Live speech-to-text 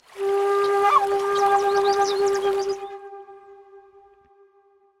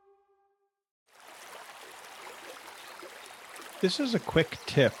This is a quick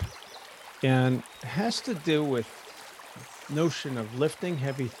tip and has to do with notion of lifting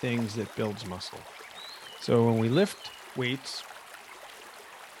heavy things that builds muscle. So when we lift weights,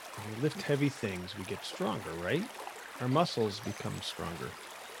 when we lift heavy things, we get stronger, right? Our muscles become stronger.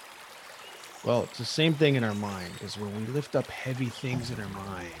 Well, it's the same thing in our mind because when we lift up heavy things in our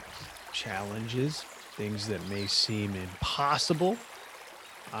minds, challenges, things that may seem impossible,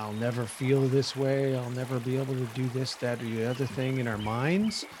 I'll never feel this way, I'll never be able to do this, that, or the other thing in our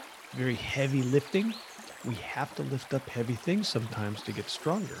minds, very heavy lifting. We have to lift up heavy things sometimes to get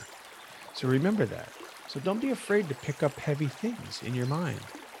stronger. So remember that. So don't be afraid to pick up heavy things in your mind.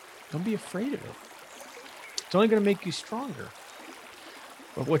 Don't be afraid of it. It's only going to make you stronger.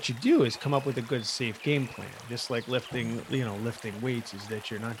 But what you do is come up with a good safe game plan. Just like lifting weights is that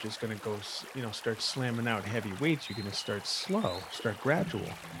you're not just going to start slamming out heavy weights. You're going to start slow, start gradual.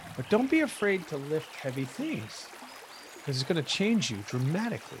 But don't be afraid to lift heavy things because it's going to change you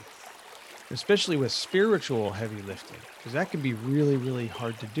dramatically, especially with spiritual heavy lifting, because that can be really, really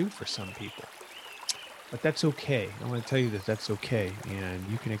hard to do for some people. But that's okay. I want to tell you that that's okay. And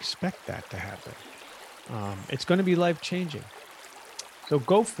you can expect that to happen. It's going to be life changing. So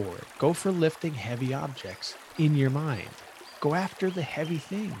go for it. Go for lifting heavy objects in your mind. Go after the heavy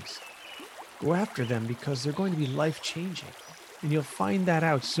things. Go after them because they're going to be life changing. And you'll find that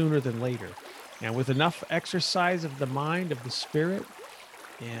out sooner than later. And with enough exercise of the mind, of the spirit,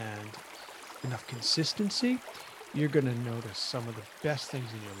 and enough consistency, you're going to notice some of the best things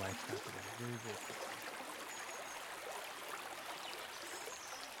in your life happening very, very quickly.